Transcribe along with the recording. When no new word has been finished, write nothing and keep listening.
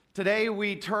Today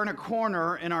we turn a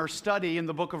corner in our study in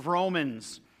the book of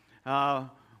Romans.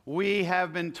 We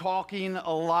have been talking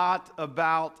a lot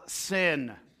about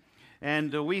sin,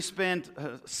 and we spent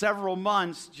several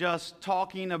months just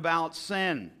talking about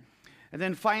sin. And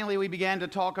then finally we began to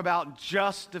talk about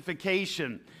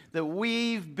justification, that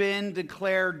we've been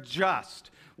declared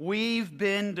just. We've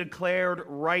been declared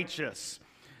righteous.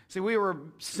 See, we were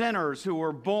sinners who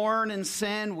were born in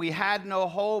sin. We had no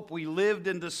hope. We lived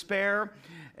in despair.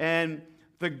 And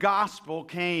the gospel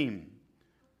came.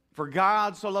 For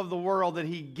God so loved the world that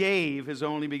he gave his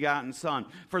only begotten Son.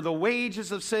 For the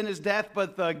wages of sin is death,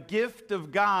 but the gift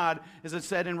of God, as it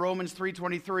said in Romans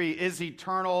 3:23, is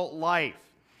eternal life.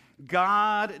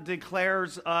 God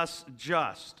declares us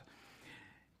just.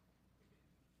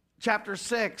 Chapter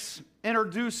 6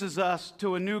 introduces us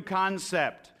to a new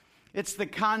concept. It's the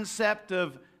concept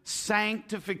of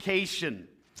sanctification.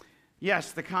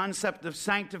 Yes, the concept of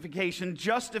sanctification.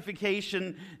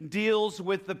 Justification deals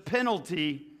with the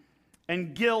penalty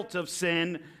and guilt of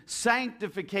sin.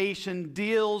 Sanctification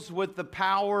deals with the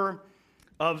power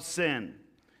of sin.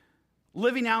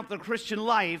 Living out the Christian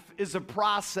life is a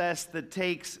process that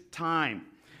takes time.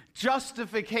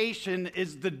 Justification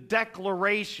is the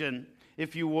declaration,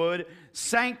 if you would.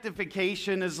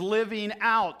 Sanctification is living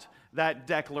out that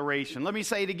declaration. Let me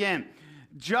say it again.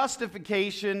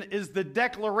 Justification is the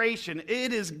declaration.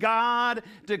 It is God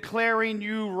declaring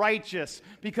you righteous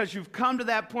because you've come to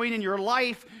that point in your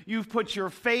life. You've put your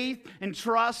faith and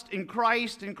trust in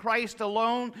Christ and Christ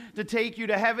alone to take you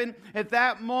to heaven. At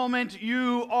that moment,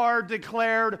 you are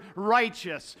declared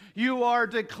righteous. You are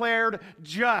declared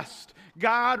just.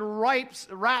 God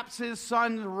wraps his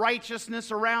Son's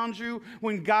righteousness around you.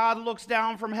 When God looks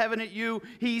down from heaven at you,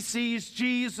 he sees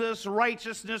Jesus'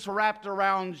 righteousness wrapped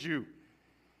around you.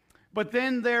 But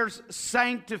then there's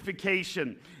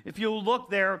sanctification. If you look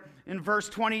there in verse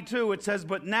 22, it says,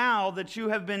 "But now that you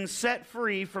have been set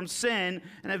free from sin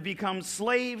and have become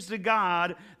slaves to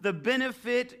God, the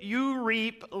benefit you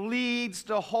reap leads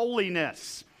to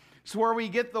holiness." It's where we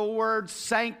get the word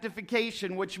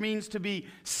sanctification, which means to be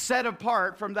set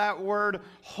apart from that word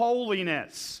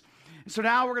holiness. So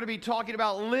now we're going to be talking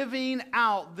about living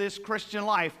out this Christian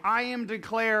life. I am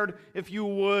declared, if you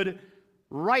would,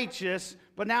 righteous,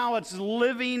 but now it's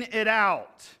living it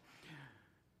out.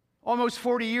 Almost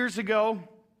 40 years ago,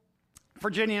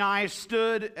 Virginia and I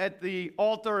stood at the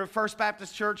altar of First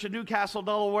Baptist Church in Newcastle,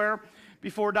 Delaware,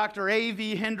 before Dr.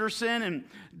 A.V. Henderson, and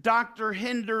Dr.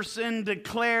 Henderson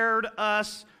declared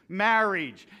us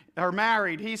married.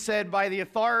 He said, by the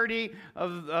authority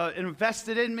of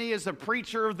invested in me as a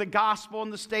preacher of the gospel in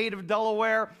the state of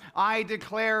Delaware, I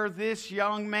declare this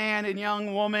young man and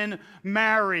young woman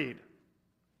married.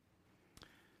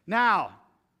 Now,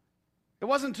 it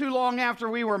wasn't too long after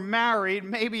we were married,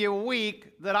 maybe a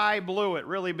week, that I blew it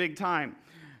really big time.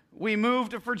 We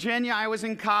moved to Virginia. I was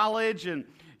in college, and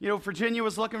Virginia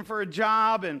was looking for a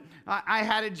job, and I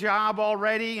had a job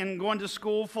already and going to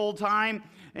school full time,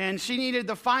 and she needed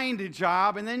to find a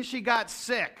job, and then she got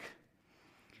sick.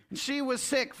 And she was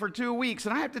sick for 2 weeks,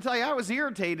 and I have to tell you, I was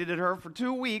irritated at her for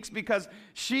 2 weeks because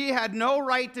she had no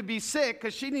right to be sick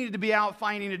because she needed to be out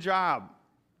finding a job.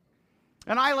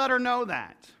 And I let her know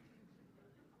that.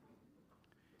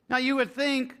 Now, you would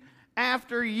think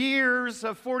after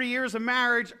 40 years of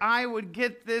marriage, I would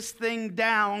get this thing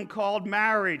down called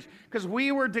marriage, because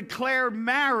we were declared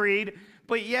married,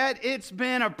 but yet it's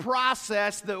been a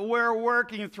process that we're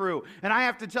working through. And I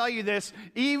have to tell you this,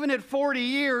 even at 40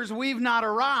 years, we've not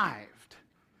arrived.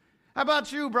 How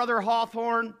about you, Brother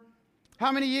Hawthorne?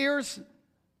 How many years?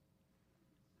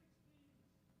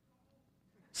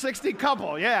 60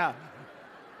 couple, yeah.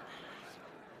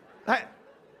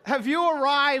 Have you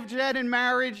arrived yet in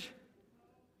marriage?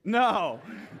 No.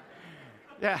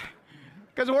 Yeah.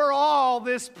 Because we're all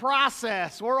this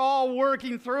process. We're all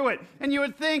working through it. And you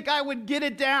would think I would get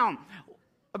it down.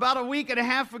 About a week and a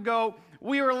half ago,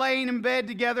 we were laying in bed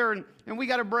together, and we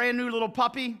got a brand new little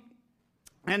puppy.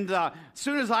 And as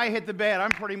soon as I hit the bed, I'm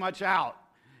pretty much out.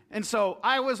 And so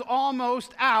I was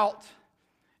almost out,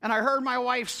 and I heard my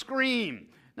wife scream.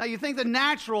 Now, you think the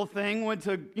natural thing would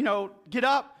to, get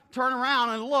up, turn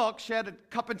around and look. She had a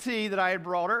cup of tea that I had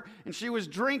brought her, and she was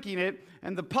drinking it,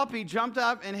 and the puppy jumped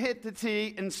up and hit the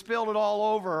tea and spilled it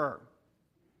all over her.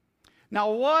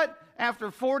 Now, what, after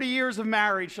 40 years of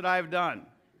marriage, should I have done?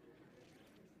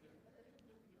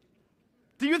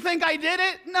 Do you think I did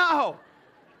it? No.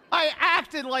 I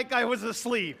acted like I was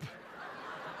asleep.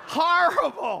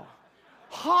 Horrible.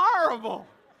 Horrible.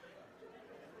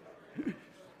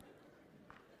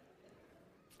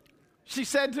 She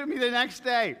said to me the next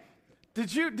day,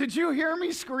 Did you hear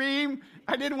me scream?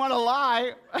 I didn't want to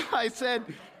lie. I said,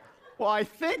 well, I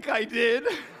think I did.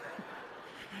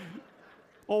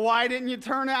 Well, why didn't you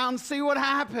turn out and see what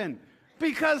happened?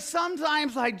 Because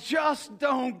sometimes I just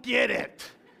don't get it.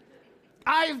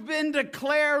 I've been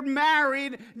declared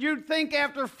married. You'd think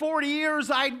after 40 years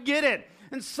I'd get it.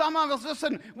 And some of us,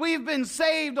 listen, we've been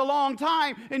saved a long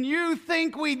time, and you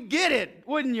think we'd get it,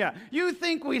 wouldn't you? You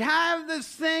think we'd have this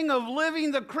thing of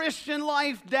living the Christian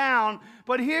life down.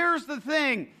 But here's the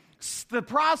thing. The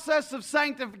process of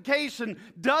sanctification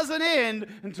doesn't end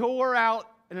until we're out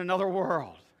in another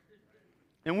world.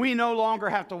 And we no longer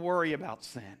have to worry about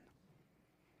sin.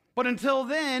 But until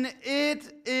then,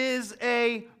 it is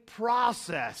a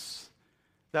process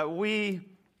that we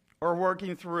are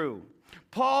working through.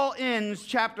 Paul ends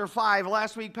chapter 5.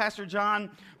 Last week, Pastor John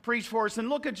preached for us. And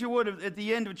look at you would at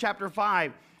the end of chapter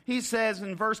 5. He says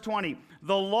in verse 20,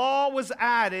 the law was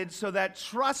added so that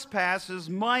trespasses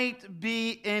might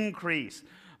be increased.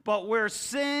 But where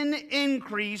sin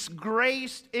increased,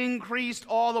 grace increased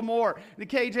all the more. The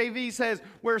KJV says,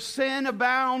 where sin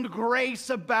abounded, grace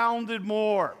abounded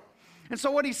more. And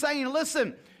so what he's saying,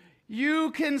 listen,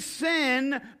 you can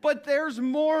sin, but there's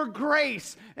more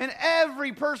grace. And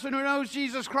every person who knows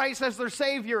Jesus Christ as their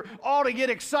Savior ought to get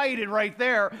excited right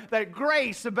there that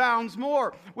grace abounds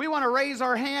more. We want to raise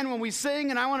our hand when we sing,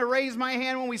 and I want to raise my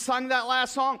hand when we sung that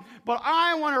last song. But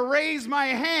I want to raise my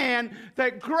hand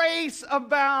that grace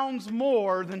abounds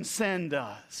more than sin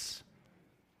does.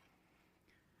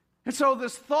 And so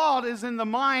this thought is in the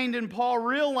mind, and Paul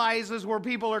realizes where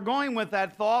people are going with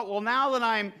that thought. Well, now that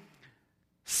I'm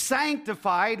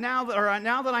sanctified, now that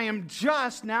I am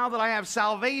just, now that I have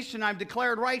salvation, I'm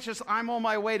declared righteous, I'm on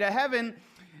my way to heaven.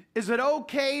 Is it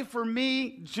okay for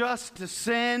me just to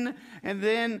sin and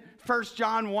then 1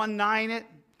 John 1:9 it?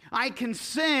 I can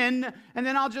sin and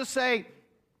then I'll just say,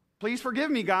 please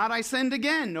forgive me, God, I sinned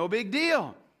again. No big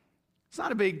deal. It's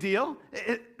not a big deal.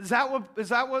 Is that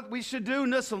what we should do?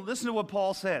 Listen to what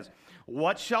Paul says.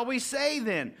 What shall we say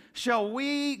then? Shall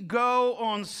we go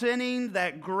on sinning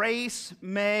that grace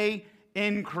may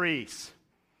increase?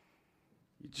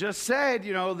 You just said,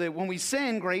 that when we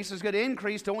sin, grace is going to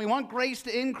increase. Don't we want grace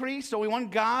to increase? Don't we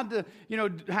want God to,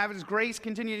 have His grace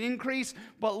continue to increase?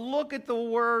 But look at the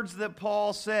words that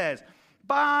Paul says.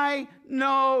 By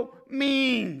no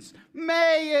means.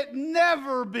 May it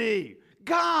never be.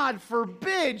 God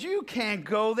forbid. You can't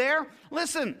go there.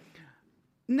 Listen.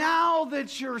 Now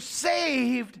that you're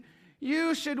saved,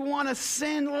 you should want to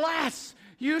sin less.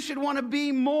 You should want to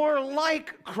be more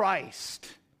like Christ.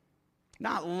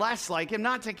 Not less like Him,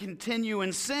 not to continue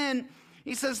in sin.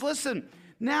 He says, listen,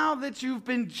 now that you've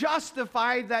been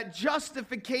justified, that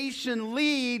justification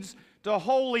leads to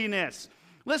holiness.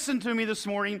 Listen to me this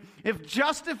morning. If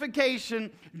justification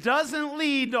doesn't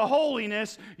lead to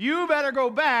holiness, you better go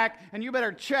back and you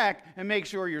better check and make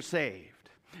sure you're saved.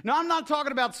 Now, I'm not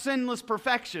talking about sinless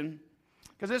perfection,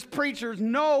 because this preacher's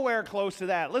nowhere close to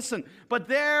that. Listen, but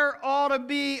there ought to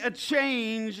be a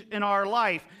change in our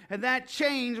life. And that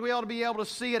change, we ought to be able to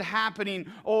see it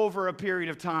happening over a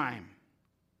period of time.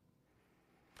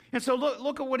 And so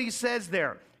look at what he says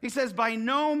there. He says, by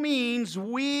no means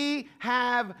we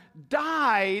have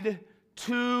died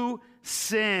to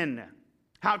sin.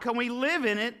 How can we live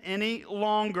in it any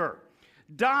longer?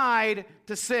 Died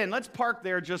to sin. Let's park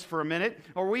there just for a minute.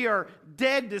 Or we are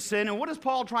dead to sin. And what is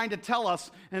Paul trying to tell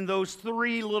us in those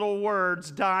three little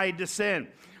words, died to sin?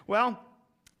 Well,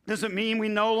 does it mean we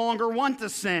no longer want to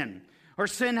sin? Or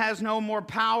sin has no more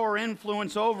power or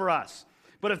influence over us?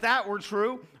 But if that were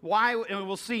true, why, and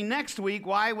we'll see next week,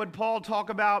 why would Paul talk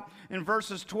about in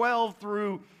verses 12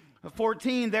 through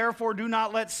 14, therefore do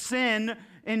not let sin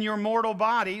in your mortal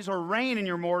bodies, or reign in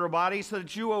your mortal bodies, so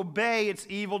that you obey its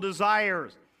evil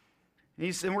desires.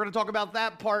 And we're going to talk about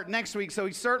that part next week, so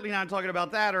he's certainly not talking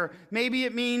about that. Or maybe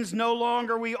it means no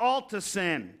longer we ought to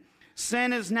sin.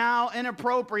 Sin is now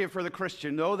inappropriate for the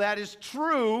Christian. Though that is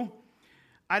true,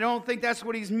 I don't think that's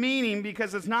what he's meaning,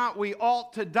 because it's not we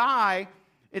ought to die.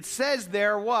 It says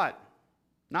there what?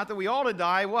 Not that we ought to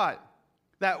die, what?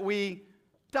 That we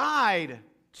died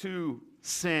to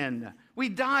sin. We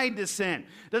died to sin.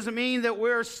 Doesn't mean that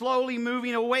we're slowly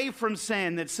moving away from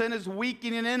sin, that sin is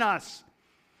weakening in us.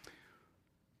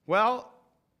 Well,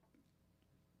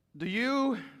 do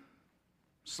you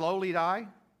slowly die,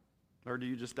 or do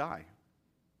you just die?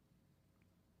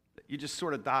 You just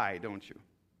sort of die, don't you?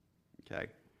 Okay.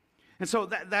 And so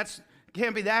that's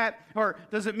can't be that. Or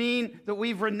does it mean that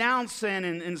we've renounced sin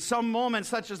in some moments,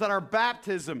 such as at our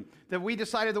baptism, that we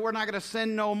decided that we're not going to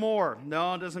sin no more?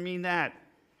 No, it doesn't mean that.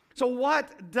 So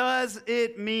what does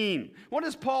it mean? What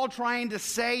is Paul trying to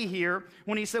say here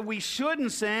when he said we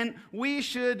shouldn't sin? We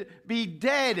should be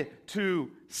dead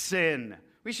to sin.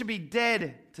 We should be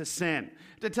dead to sin.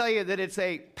 To tell you that it's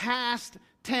a past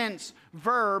tense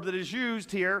verb that is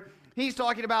used here, he's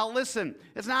talking about, listen,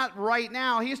 it's not right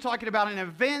now. He's talking about an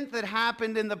event that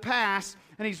happened in the past,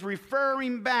 and he's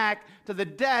referring back to the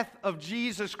death of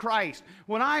Jesus Christ.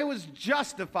 When I was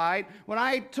justified, when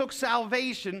I took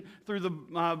salvation through the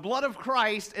blood of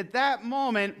Christ, at that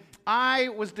moment, I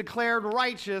was declared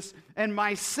righteous, and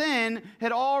my sin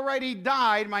had already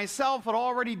died. Myself had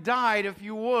already died, if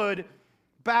you would,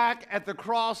 back at the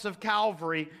cross of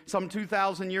Calvary some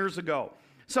 2,000 years ago.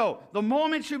 So, the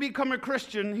moment you become a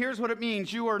Christian, here's what it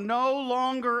means. You are no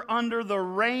longer under the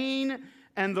reign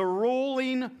and the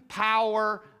ruling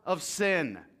power of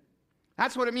sin.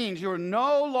 That's what it means. You are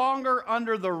no longer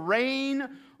under the reign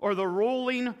or the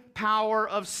ruling power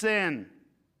of sin.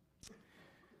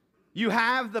 You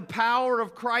have the power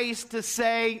of Christ to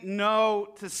say no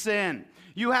to sin.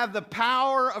 You have the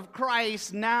power of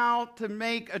Christ now to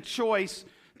make a choice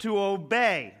to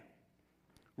obey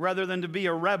rather than to be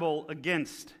a rebel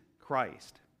against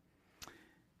Christ.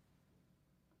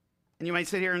 And you might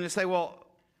sit here and just say, well,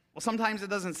 sometimes it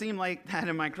doesn't seem like that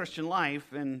in my Christian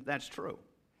life, and that's true.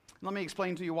 Let me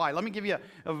explain to you why. Let me give you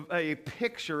a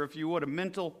picture, if you would, a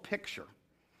mental picture.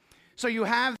 So you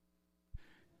have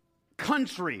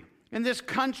country, and this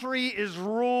country is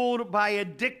ruled by a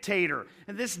dictator,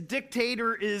 and this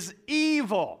dictator is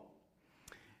evil.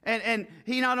 And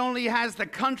he not only has the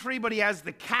country, but he has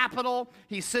the capital.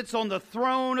 He sits on the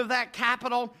throne of that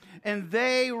capital, and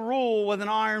they rule with an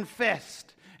iron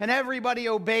fist, and everybody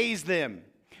obeys them.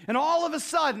 And all of a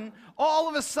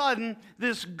sudden,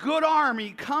 this good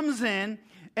army comes in,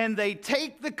 and they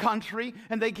take the country,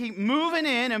 and they keep moving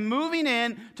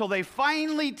in till they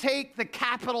finally take the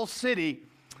capital city,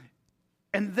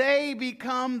 and they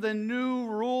become the new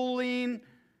ruling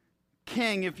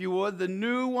king, if you would, the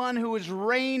new one who is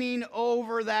reigning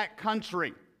over that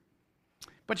country.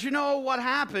 But you know what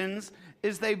happens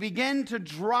is they begin to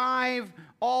drive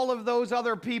all of those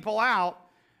other people out,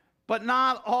 but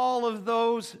not all of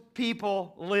those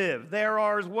people live. There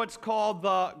are what's called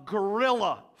the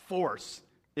guerrilla force,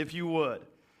 if you would.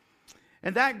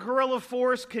 And that guerrilla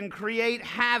force can create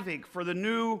havoc for the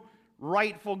new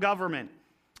rightful government.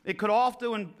 It could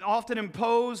often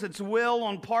impose its will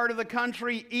on part of the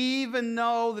country, even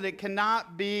though that it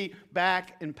cannot be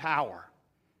back in power.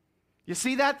 You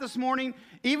see that this morning?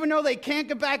 Even though they can't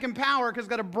get back in power because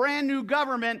they've got a brand new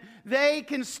government, they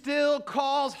can still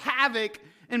cause havoc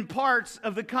in parts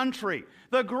of the country.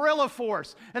 The guerrilla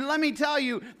force. And let me tell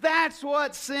you, that's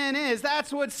what sin is.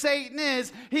 That's what Satan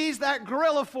is. He's that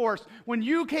guerrilla force. When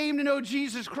you came to know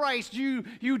Jesus Christ, you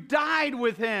died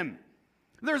with him.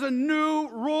 There's a new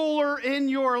ruler in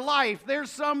your life. There's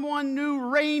someone new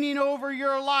reigning over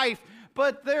your life.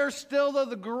 But there's still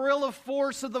the guerrilla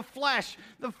force of the flesh.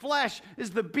 The flesh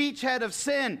is the beachhead of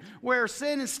sin, where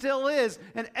sin still is.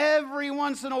 And every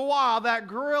once in a while, that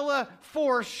guerrilla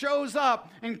force shows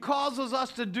up and causes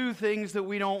us to do things that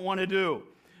we don't want to do.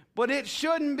 But it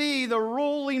shouldn't be the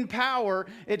ruling power.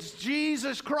 It's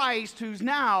Jesus Christ who's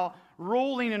now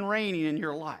ruling and reigning in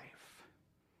your life.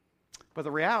 But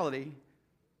the reality,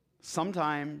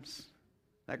 sometimes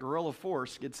that guerrilla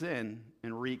force gets in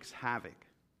and wreaks havoc,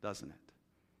 doesn't it?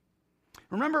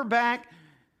 Remember back,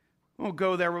 I won't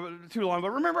go there too long,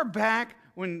 but remember back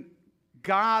when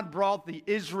God brought the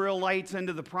Israelites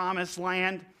into the promised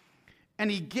land, and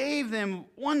he gave them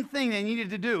one thing they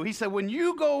needed to do. He said, when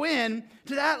you go in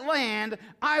to that land,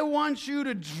 I want you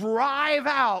to drive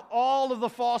out all of the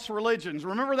false religions.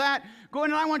 Remember that? Go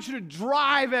in and I want you to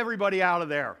drive everybody out of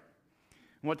there.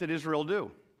 And what did Israel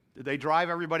do? Did they drive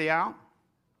everybody out?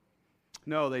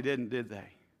 No, they didn't, did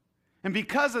they? And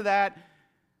because of that,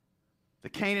 the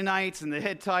Canaanites and the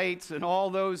Hittites and all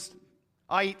those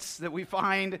ites that we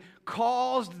find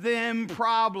caused them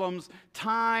problems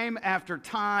time after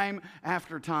time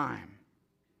after time.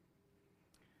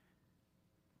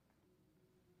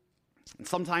 And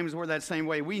sometimes we're that same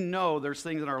way. We know there's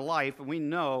things in our life, and we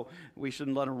know we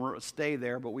shouldn't let them stay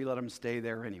there, but we let them stay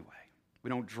there anyway.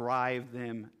 We don't drive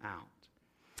them out.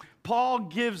 Paul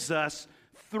gives us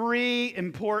three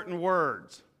important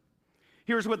words.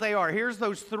 Here's what they are. Here's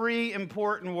those three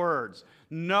important words.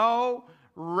 Know,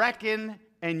 reckon,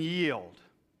 and yield.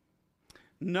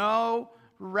 Know,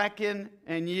 reckon,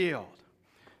 and yield.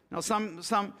 Now,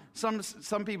 some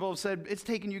people have said, it's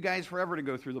taken you guys forever to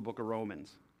go through the book of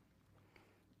Romans.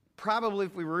 Probably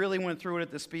if we really went through it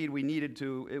at the speed we needed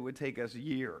to, it would take us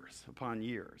years upon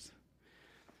years.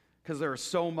 because there is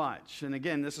so much. And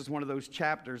again, this is one of those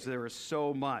chapters. There is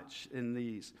so much in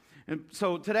these. And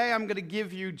so today I'm going to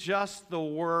give you just the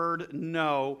word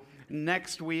no.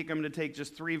 Next week I'm going to take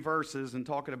just 3 verses and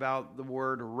talking about the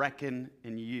word reckon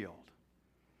and yield.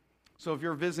 So if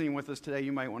you're visiting with us today,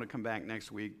 you might want to come back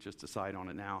next week. Just decide on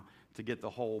it now to get the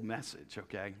whole message,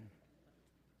 okay?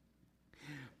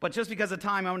 But just because of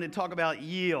time, I'm going to talk about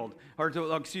yield,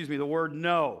 the word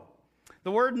no.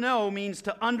 The word no means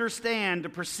to understand, to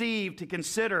perceive, to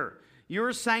consider.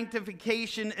 Your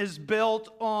sanctification is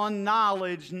built on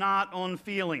knowledge, not on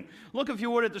feeling. Look, if you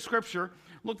would, at the scripture.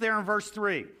 Look there in verse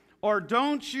 3. Or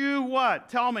don't you what?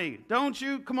 Tell me. Don't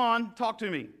you? Come on, talk to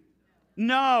me.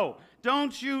 No.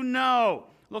 Don't you know?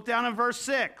 Look down in verse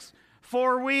 6.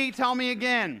 For we, tell me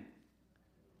again.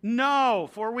 No.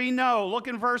 For we know. Look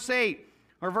in verse 8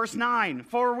 or verse 9.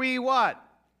 For we what?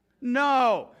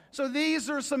 No. So these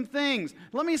are some things.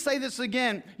 Let me say this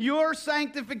again. Your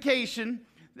sanctification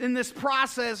in this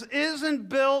process shouldn't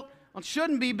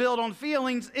be built on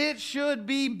feelings. It should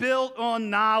be built on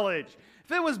knowledge.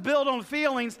 If it was built on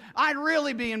feelings, I'd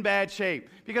really be in bad shape.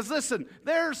 Because listen,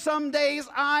 there are some days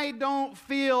I don't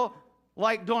feel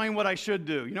like doing what I should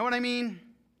do. You know what I mean?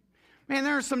 Man,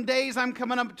 there are some days I'm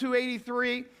coming up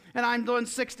 283 and I'm doing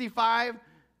 65,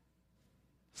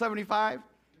 75,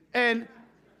 and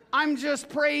I'm just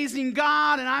praising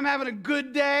God and I'm having a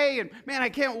good day, and man, I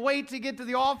can't wait to get to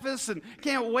the office and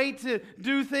can't wait to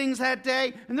do things that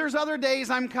day. And there's other days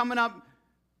I'm coming up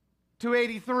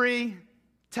 283,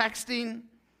 texting,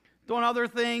 doing other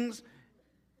things.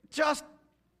 Just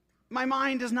my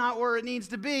mind is not where it needs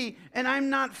to be, and I'm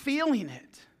not feeling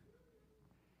it.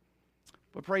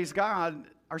 But praise God,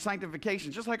 our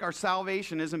sanctification, just like our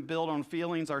salvation isn't built on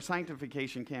feelings, our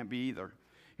sanctification can't be either.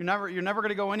 You're never going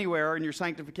to go anywhere in your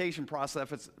sanctification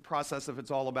process if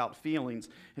it's all about feelings.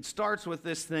 It starts with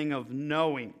this thing of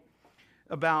knowing,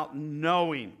 about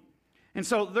knowing. And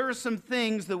so there are some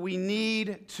things that we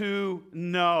need to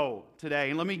know today.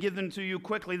 And let me give them to you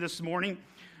quickly this morning.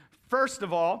 First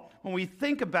of all, when we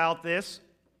think about this,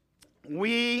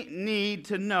 we need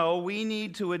to know, we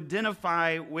need to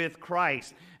identify with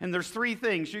Christ. And there's 3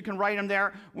 things. You can write them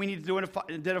there. We need to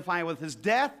identify with his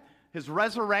death, his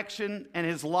resurrection, and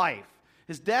his life.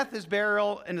 His death, his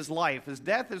burial, and his life. His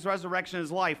death, his resurrection,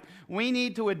 his life. We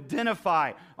need to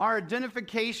identify. Our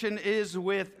identification is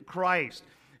with Christ.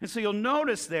 And so you'll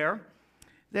notice there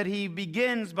that he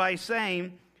begins by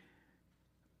saying,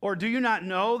 or do you not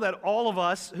know that all of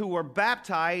us who were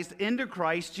baptized into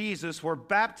Christ Jesus were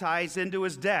baptized into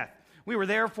his death? We were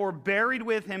therefore buried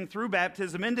with him through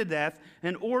baptism into death,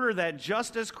 in order that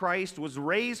just as Christ was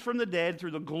raised from the dead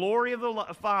through the glory of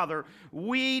the Father,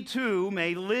 we too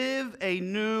may live a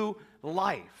new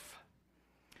life.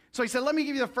 So he said, let me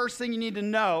give you the first thing you need to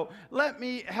know. Let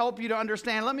me help you to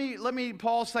understand.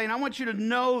 Paul's saying, I want you to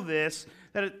know this,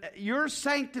 that your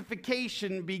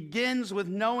sanctification begins with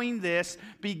knowing this,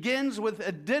 begins with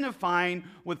identifying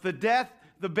with the death,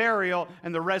 the burial,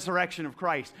 and the resurrection of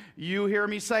Christ. You hear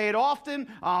me say it often.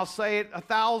 I'll say it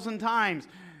 1,000 times.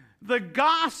 The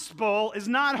gospel is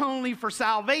not only for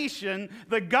salvation,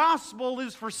 the gospel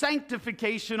is for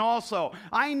sanctification also.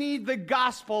 I need the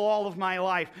gospel all of my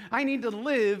life. I need to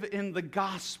live in the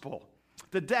gospel.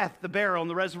 The death, the burial, and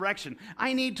the resurrection.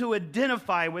 I need to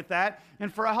identify with that.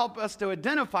 And for help us to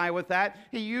identify with that,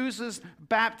 he uses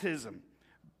baptism.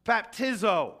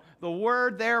 Baptizo. The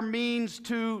word there means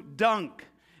to dunk.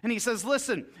 And he says,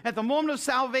 listen, at the moment of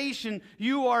salvation,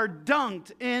 you are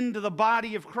dunked into the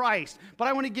body of Christ. But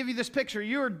I want to give you this picture.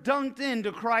 You are dunked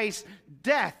into Christ's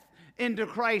death, into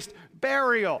Christ's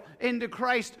burial, into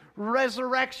Christ's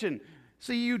resurrection.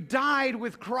 So you died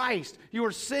with Christ.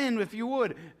 Your sin, if you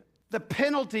would, the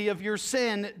penalty of your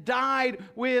sin died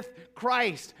with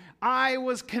Christ. I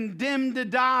was condemned to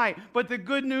die, but the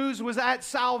good news was at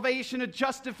salvation, at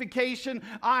justification,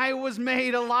 I was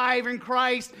made alive in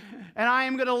Christ, and I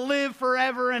am going to live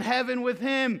forever in heaven with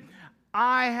him.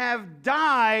 I have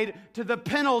died to the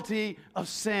penalty of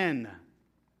sin.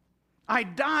 I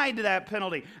died to that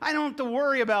penalty. I don't have to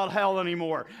worry about hell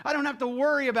anymore. I don't have to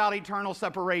worry about eternal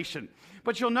separation.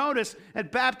 But you'll notice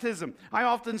at baptism, I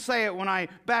often say it when I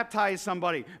baptize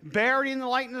somebody, buried in the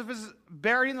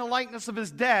likeness of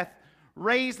his death,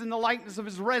 raised in the likeness of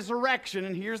his resurrection,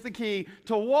 and here's the key,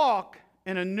 to walk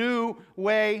in a new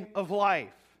way of life.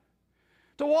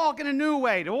 To walk in a new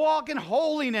way, to walk in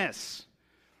holiness.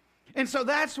 And so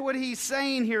that's what he's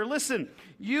saying here. Listen,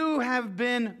 you have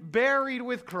been buried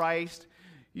with Christ.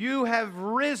 You have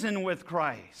risen with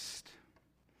Christ.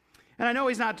 And I know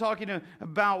he's not talking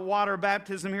about water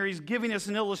baptism here. He's giving us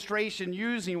an illustration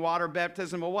using water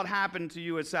baptism of what happened to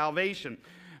you at salvation.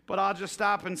 But I'll just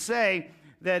stop and say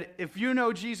that if you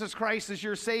know Jesus Christ as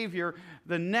your Savior,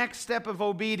 the next step of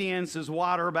obedience is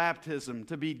water baptism,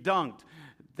 to be dunked.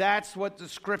 That's what the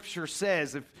Scripture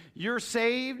says. If you're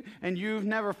saved and you've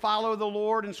never followed the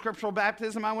Lord in scriptural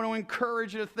baptism, I want to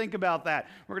encourage you to think about that.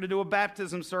 We're going to do a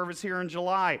baptism service here in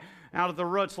July out at the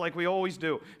Roots like we always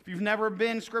do. If you've never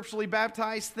been scripturally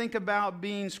baptized, think about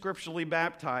being scripturally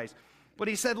baptized. But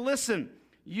he said, listen,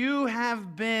 you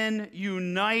have been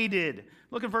united.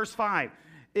 Look at verse 5.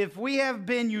 If we have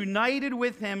been united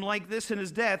with him like this in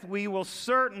his death, we will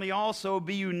certainly also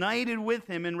be united with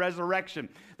him in resurrection.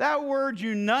 That word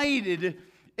united,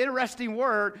 interesting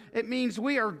word. It means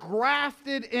we are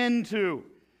grafted into.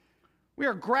 We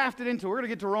are grafted into. We're going to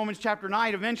get to Romans chapter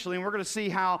 9 eventually, and we're going to see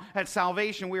how at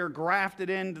salvation we are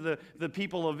grafted into the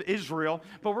people of Israel.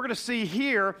 But we're going to see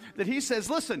here that he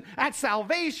says, listen, at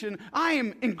salvation, I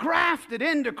am engrafted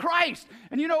into Christ.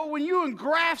 And you know, when you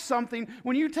engraft something,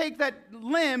 when you take that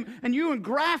limb and you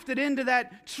engraft it into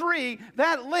that tree,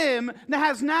 that limb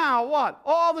has now what?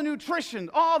 All the nutrition,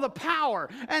 all the power.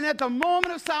 And at the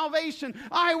moment of salvation,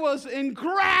 I was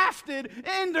engrafted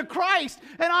into Christ,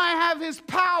 and I have his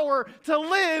power to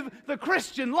live the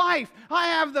Christian life. I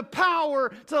have the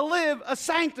power to live a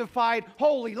sanctified,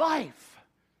 holy life.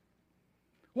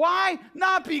 Why?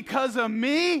 Not because of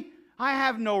me. I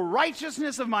have no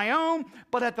righteousness of my own,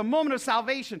 but at the moment of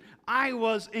salvation, I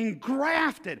was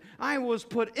engrafted. I was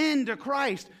put into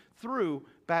Christ through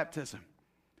baptism.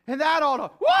 And that ought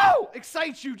to,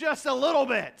 excite you just a little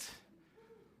bit.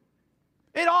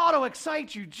 It ought to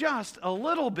excite you just a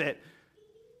little bit.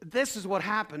 This is what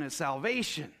happened at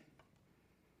salvation.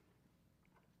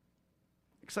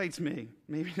 Excites me,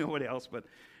 maybe nobody else, but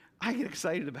I get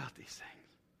excited about these things.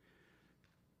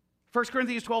 1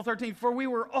 Corinthians 12:13, for we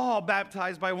were all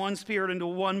baptized by one Spirit into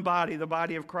one body, the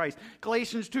body of Christ.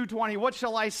 Galatians 2:20, what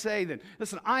shall I say then?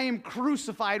 Listen, I am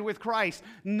crucified with Christ.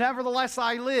 Nevertheless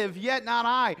I live, yet not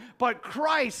I, but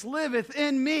Christ liveth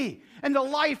in me. And the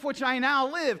life which I now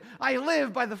live, I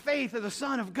live by the faith of the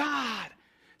Son of God.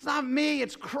 It's not me,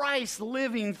 it's Christ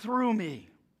living through me.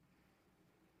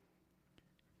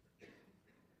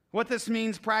 What this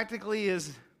means practically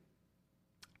is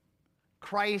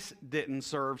Christ didn't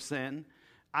serve sin.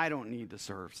 I don't need to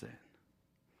serve sin.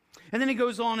 And then he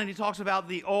goes on and he talks about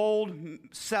the old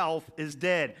self is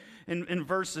dead in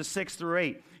verses 6 through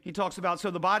 8. He talks about, so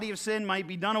the body of sin might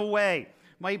be done away,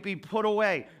 might be put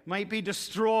away, might be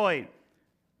destroyed.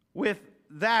 With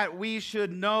that, we should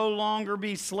no longer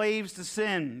be slaves to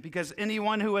sin, because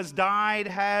anyone who has died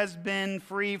has been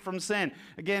free from sin.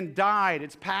 Again, died,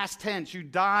 it's past tense. You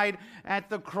died at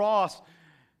the cross.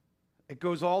 It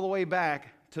goes all the way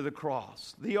back to the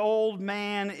cross. The old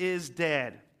man is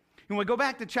dead. When we go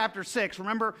back to chapter 6,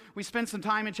 remember we spent some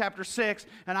time in chapter 6,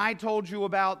 and I told you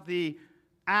about the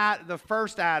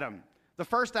first Adam. The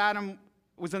first Adam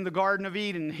was in the Garden of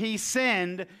Eden. He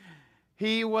sinned.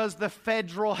 He was the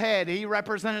federal head. He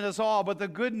represented us all. But the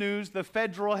good news, the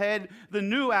federal head, the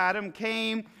new Adam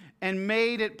came and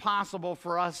made it possible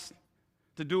for us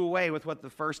to do away with what the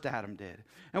first Adam did.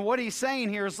 And what he's saying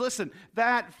here is, listen,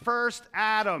 that first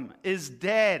Adam is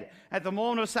dead. At the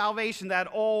moment of salvation, that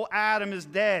old Adam is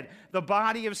dead. The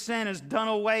body of sin is done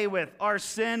away with. Our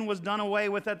sin was done away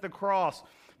with at the cross.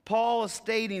 Paul is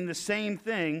stating the same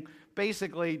thing,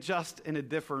 basically just in a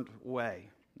different way.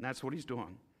 And that's what he's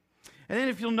doing. And then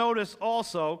if you'll notice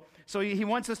also, so he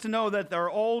wants us to know that their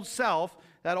old self,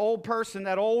 that old person,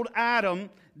 that old Adam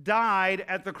died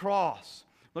at the cross.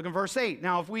 Look in verse 8.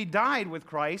 Now, if we died with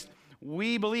Christ,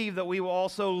 we believe that we will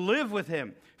also live with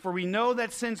him. For we know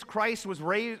that since Christ was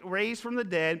raised from the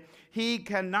dead, he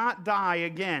cannot die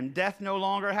again. Death no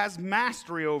longer has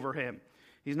mastery over him.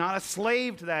 He's not a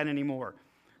slave to that anymore.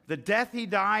 The death he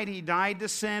died to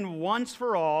sin once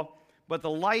for all, but the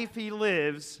life he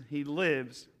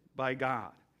lives by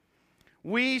God.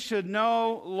 We should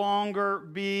no longer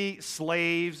be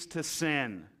slaves to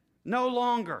sin. No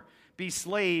longer be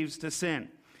slaves to sin.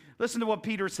 Listen to what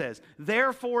Peter says.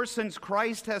 Therefore, since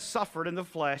Christ has suffered in the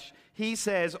flesh, he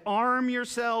says, arm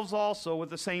yourselves also with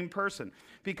the same person,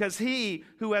 because he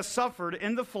who has suffered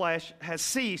in the flesh has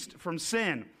ceased from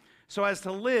sin, so as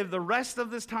to live the rest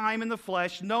of this time in the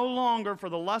flesh, no longer for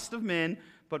the lust of men,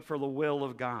 but for the will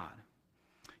of God.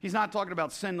 He's not talking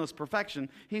about sinless perfection.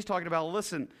 He's talking about,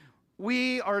 listen,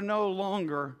 we are no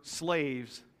longer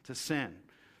slaves to sin.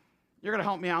 You're going to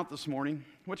help me out this morning.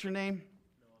 What's your name?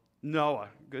 Noah.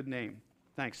 Good name.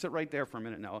 Thanks. Sit right there for a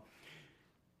minute, Noah.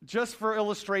 Just for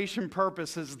illustration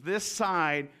purposes, this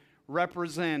side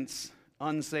represents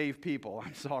unsaved people.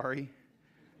 I'm sorry.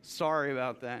 Sorry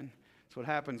about that. That's what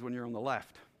happens when you're on the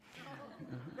left.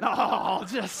 No,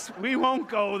 we won't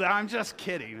go there. I'm just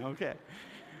kidding, okay?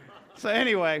 So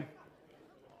anyway,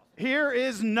 here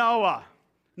is Noah.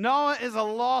 Noah is a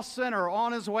lost sinner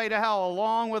on his way to hell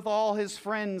along with all his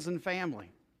friends and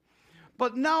family.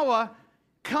 But Noah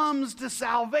comes to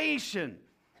salvation.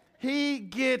 He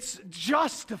gets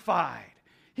justified.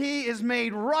 He is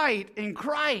made right in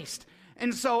Christ.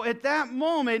 And so at that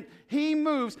moment, he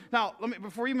moves. Now,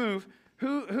 before you move,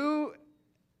 who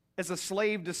is a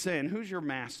slave to sin? Who's your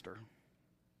master?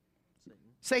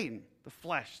 Satan, the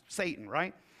flesh, Satan,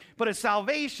 right? But at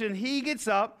salvation, he gets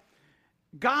up.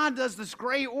 God does this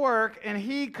great work, and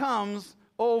he comes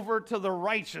over to the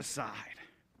righteous side.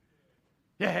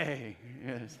 Yay.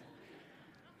 Yes.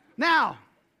 Now,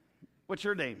 what's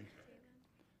your name?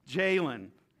 Jalen.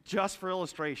 Just for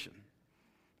illustration.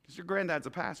 Because your granddad's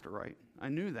a pastor, right? I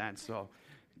knew that, so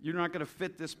you're not going to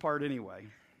fit this part anyway.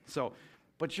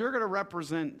 But you're going to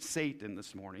represent Satan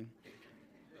this morning.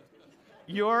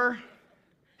 You're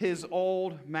his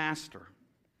old master.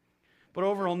 But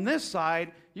over on this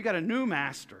side, you got a new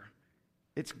master.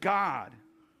 It's God.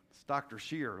 It's Dr.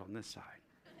 Shear on this side.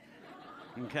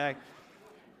 Okay?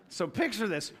 So picture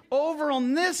this. Over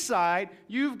on this side,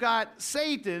 you've got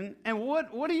Satan, and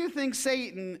what do you think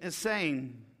Satan is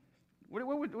saying?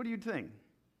 What do you think?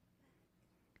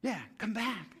 Yeah, come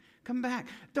back. Come back.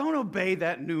 Don't obey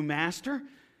that new master.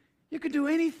 You can do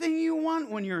anything you want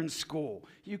when you're in school.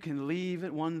 You can leave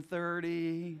at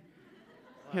 1:30.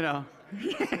 You know.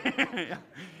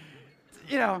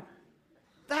 You know,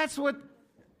 that's what.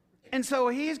 And so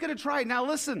he's going to try. Now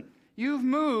listen, you've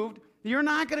moved. You're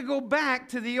not going to go back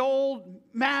to the old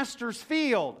master's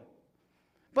field.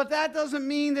 But that doesn't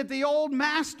mean that the old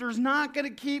master's not going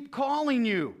to keep calling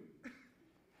you.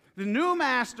 The new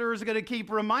master is going to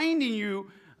keep reminding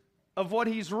you of what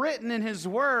he's written in his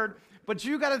word, but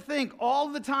you got to think all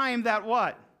the time that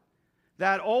what?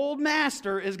 That old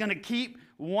master is going to keep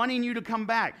wanting you to come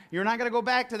back. You're not going to go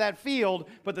back to that field,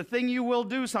 but the thing you will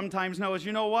do sometimes, Noah, is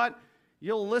you know what?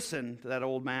 You'll listen to that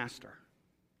old master.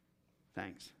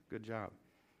 Thanks. Good job.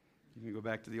 You can go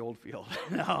back to the old field.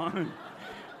 No.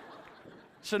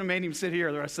 Should have made him sit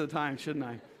here the rest of the time, shouldn't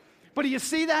I? But do you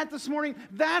see that this morning?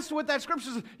 That's what that scripture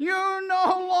says. You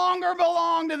no longer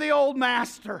belong to the old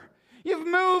master. You've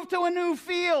moved to a new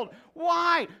field.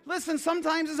 Why? Listen,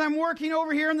 sometimes as I'm working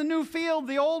over here in the new field,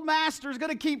 the old master is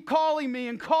going to keep calling me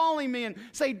and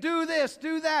say, do this,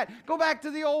 do that, go back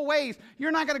to the old ways.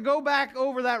 You're not going to go back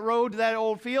over that road to that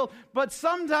old field. But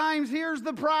sometimes here's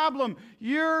the problem.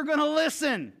 You're going to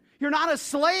listen. You're not a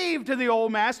slave to the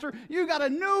old master. You got a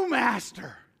new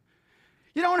master.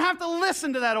 You don't have to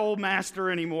listen to that old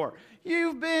master anymore.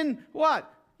 You've been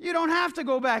what? You don't have to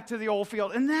go back to the old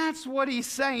field. And that's what he's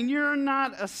saying. You're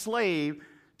not a slave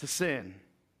to sin.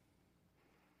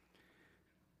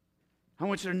 I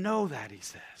want you to know that, he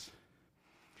says.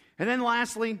 And then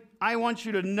lastly, I want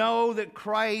you to know that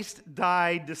Christ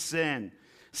died to sin.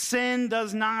 Sin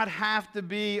does not have to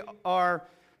be our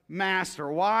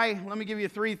master. Why? Let me give you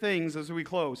 3 things as we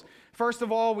close. First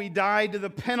of all, we died to the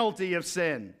penalty of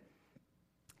sin.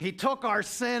 He took our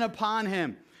sin upon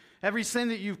him. Every sin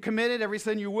that you've committed, every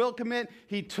sin you will commit,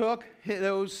 he took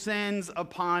those sins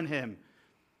upon him.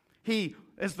 He,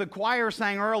 as the choir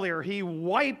sang earlier, he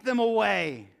wiped them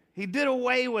away. He did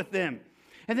away with them.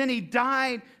 And then he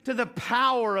died to the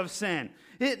power of sin.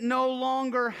 It no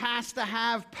longer has to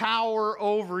have power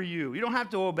over you. You don't have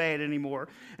to obey it anymore.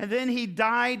 And then he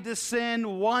died to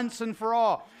sin once and for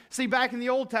all. See, back in the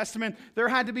Old Testament, there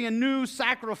had to be a new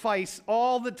sacrifice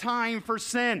all the time for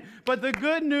sin. But the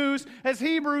good news, as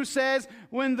Hebrews says,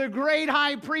 when the great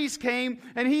high priest came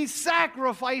and he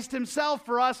sacrificed himself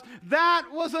for us, that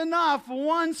was enough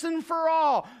once and for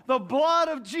all. The blood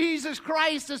of Jesus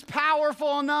Christ is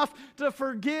powerful enough to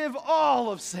forgive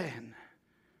all of sin.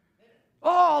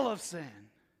 All of sin.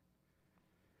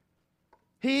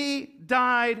 He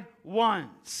died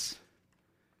once.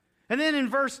 And then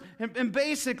and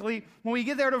basically, when we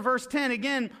get there to verse 10,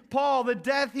 again, Paul, the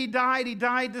death he died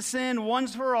to sin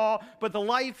once for all, but the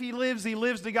life he lives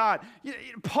to God.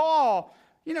 Paul,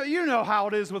 you know how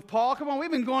it is with Paul. Come on,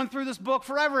 we've been going through this book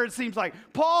forever, it seems like.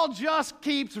 Paul just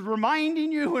keeps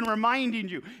reminding you and reminding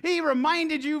you. He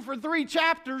reminded you for 3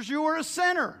 chapters you were a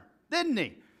sinner, didn't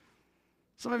he?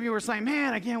 Some of you were saying,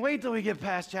 man, I can't wait till we get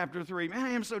past chapter 3. Man,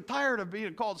 I am so tired of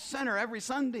being called sinner every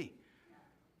Sunday.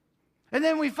 And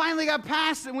then we finally got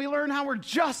past it and we learned how we're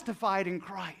justified in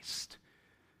Christ.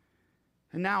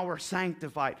 And now we're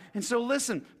sanctified. And so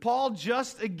listen, Paul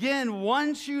just again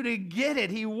wants you to get it.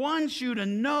 He wants you to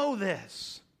know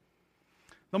this.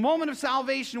 The moment of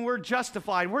salvation, we're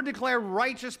justified. We're declared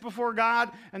righteous before God,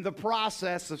 and the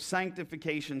process of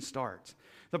sanctification starts.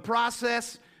 The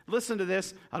process, listen to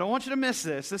this. I don't want you to miss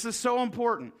this. This is so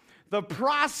important. The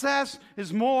process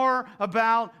is more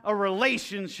about a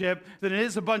relationship than it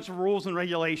is a bunch of rules and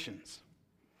regulations.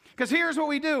 Because here's what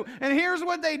we do, and here's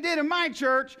what they did in my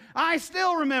church. I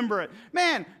still remember it.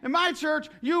 Man, in my church,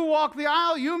 you walked the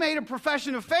aisle, you made a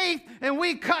profession of faith, and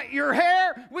we cut your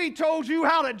hair. We told you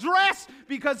how to dress,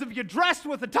 because if you dressed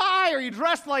with a tie or you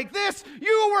dressed like this,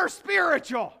 you were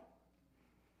spiritual.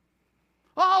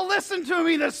 Oh, listen to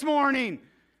me this morning.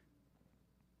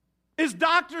 Is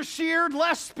Dr. Sheard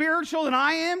less spiritual than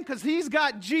I am because he's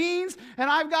got jeans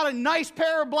and I've got a nice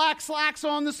pair of black slacks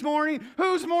on this morning?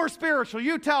 Who's more spiritual?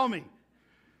 You tell me.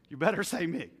 You better say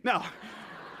me. No.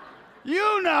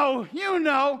 You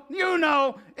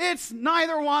know. It's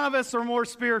neither one of us are more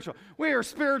spiritual. We are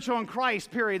spiritual in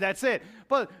Christ, period. That's it.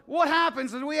 But what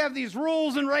happens is we have these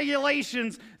rules and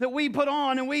regulations that we put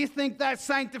on, and we think that's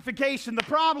sanctification. The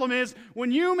problem is,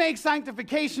 when you make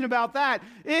sanctification about that,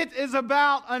 it is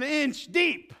about an inch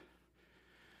deep.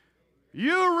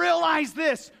 You realize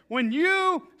this, when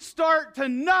you start to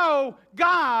know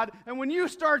God, and when you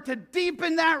start to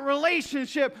deepen that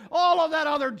relationship, all of that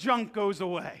other junk goes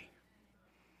away.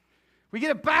 We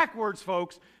get it backwards,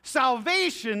 folks.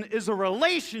 Salvation is a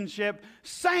relationship.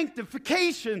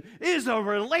 Sanctification is a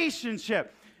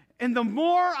relationship. And the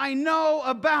more I know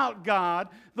about God,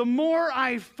 the more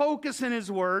I focus in His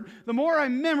Word, the more I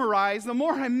memorize, the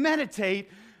more I meditate,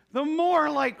 the more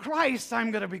like Christ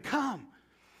I'm going to become.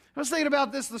 I was thinking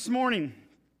about this morning.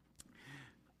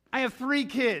 I have 3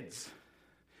 kids.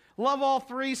 Love all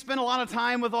 3, spend a lot of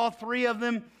time with all 3 of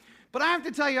them. But I have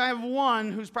to tell you, I have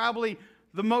one who's probably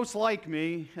the most like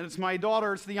me, and it's my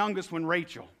daughter. It's the youngest one,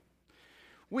 Rachel.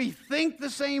 We think the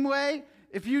same way.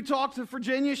 If you talk to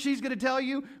Virginia, she's going to tell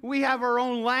you we have our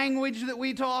own language that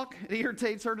we talk. It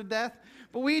irritates her to death.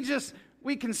 But we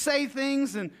can say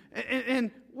things,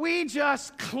 and we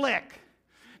just click.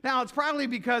 Now, it's probably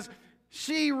because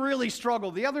she really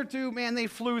struggled. The other 2, man, they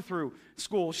flew through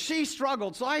school. She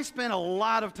struggled, so I spent a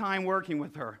lot of time working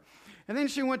with her. And then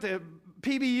she went to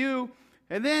PBU,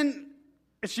 and then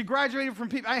as she graduated from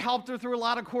PBU, I helped her through a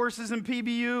lot of courses in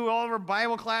PBU, all of her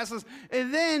Bible classes.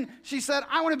 And then she said,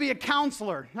 I want to be a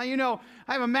counselor. Now, you know,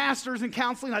 I have a master's in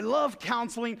counseling. I love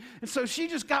counseling. And so she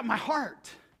just got my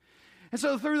heart. And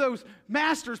so through those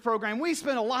master's program, we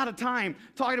spent a lot of time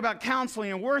talking about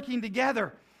counseling and working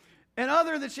together. And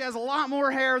other than she has a lot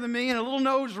more hair than me and a little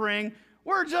nose ring,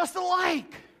 we're just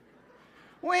alike.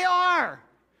 We are.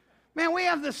 Man, we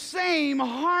have the same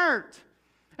heart.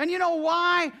 And you know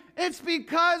why? It's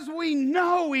because we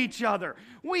know each other.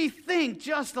 We think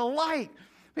just alike.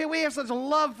 Man, we have such a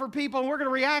love for people, and we're going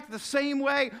to react the same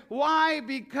way. Why?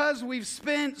 Because we've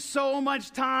spent so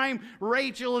much time.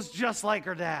 Rachel is just like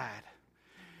her dad.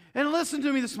 And listen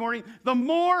to me this morning. The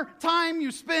more time you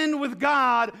spend with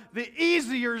God, the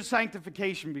easier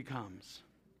sanctification becomes.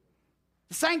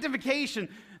 Sanctification,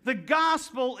 the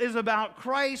gospel is about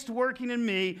Christ working in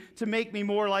me to make me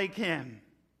more like Him.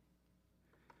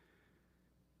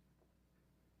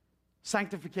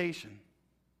 Sanctification.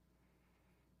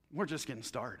 We're just getting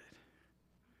started.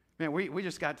 Man, we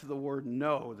just got to the word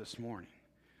know this morning.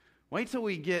 Wait till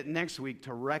we get next week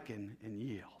to reckon and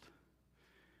yield.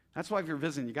 That's why if you're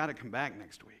visiting, you got to come back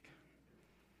next week.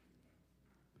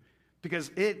 Because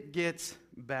it gets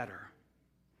better.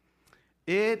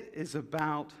 It is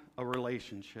about a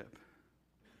relationship.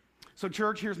 So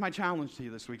church, here's my challenge to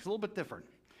you this week. It's a little bit different.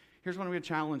 Here's what I'm going to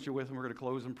challenge you with, and we're going to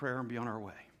close in prayer and be on our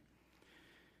way.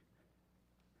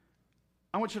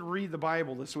 I want you to read the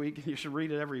Bible this week. You should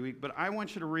read it every week, but I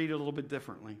want you to read it a little bit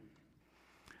differently.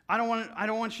 I don't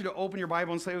want you to open your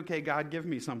Bible and say, okay, God, give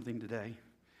me something today.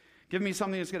 Give me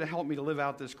something that's going to help me to live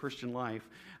out this Christian life.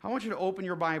 I want you to open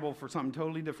your Bible for something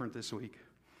totally different this week.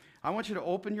 I want you to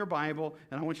open your Bible,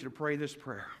 and I want you to pray this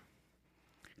prayer.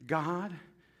 God,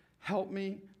 help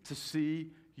me to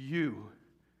see you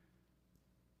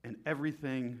in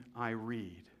everything I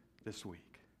read this week.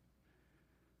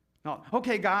 No,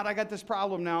 okay, God, I got this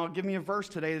problem now. Give me a verse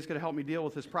today that's going to help me deal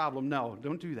with this problem. No,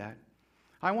 don't do that.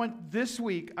 This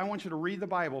week, I want you to read the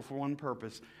Bible for one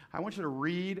purpose. I want you to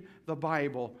read the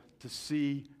Bible to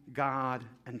see God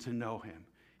and to know Him.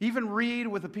 Even read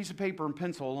with a piece of paper and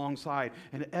pencil alongside,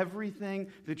 and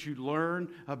everything that you learn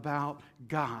about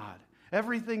God,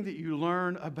 everything that you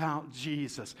learn about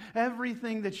Jesus,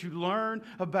 everything that you learn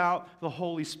about the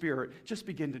Holy Spirit, just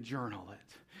begin to journal it.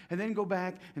 And then go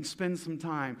back and spend some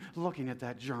time looking at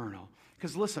that journal.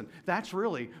 Because listen, that's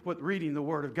really what reading the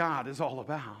Word of God is all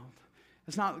about.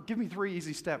 It's not, give me 3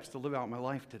 easy steps to live out my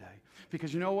life today.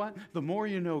 Because you know what? The more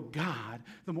you know God,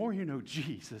 the more you know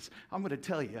Jesus, I'm going to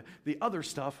tell you, the other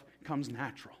stuff comes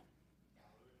natural.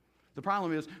 The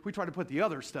problem is we try to put the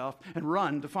other stuff and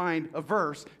run to find a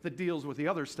verse that deals with the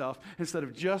other stuff instead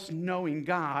of just knowing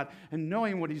God and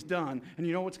knowing what he's done. And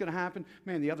you know what's going to happen?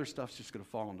 Man, the other stuff's just going to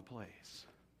fall into place.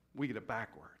 We get it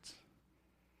backwards.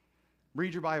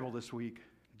 Read your Bible this week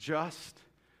just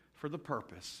for the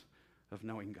purpose of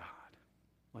knowing God.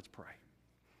 Let's pray.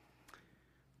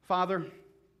 Father,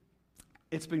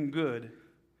 it's been good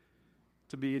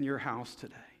to be in your house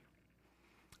today.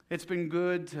 It's been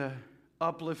good to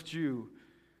uplift you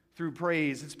through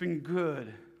praise. It's been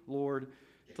good, Lord,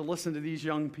 to listen to these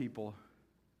young people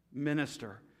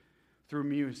minister through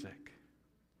music.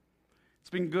 It's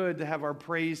been good to have our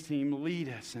praise team lead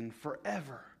us, and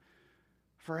forever,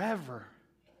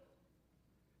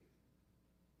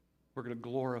 we're going to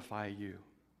glorify you.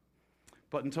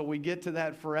 But until we get to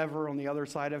that forever on the other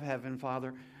side of heaven,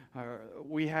 Father,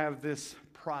 we have this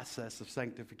process of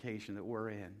sanctification that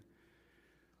we're in.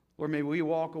 Lord, may we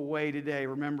walk away today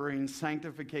remembering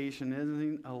sanctification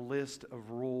isn't a list of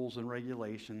rules and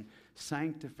regulation.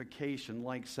 Sanctification,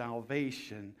 like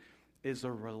salvation, is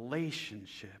a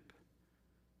relationship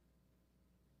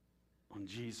on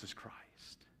Jesus Christ.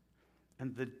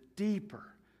 And the deeper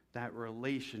that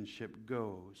relationship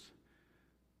goes,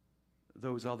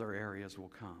 those other areas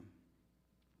will come.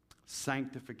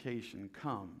 Sanctification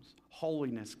comes,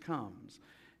 holiness comes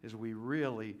as we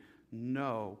really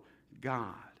know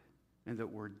God and that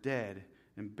we're dead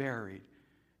and buried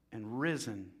and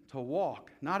risen to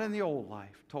walk, not in the old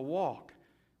life, to walk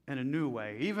in a new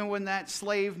way. Even when that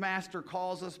slave master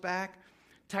calls us back,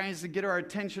 tries to get our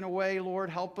attention away, Lord,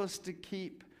 help us to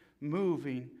keep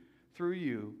moving through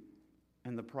you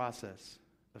in the process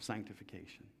of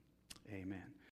sanctification. Amen.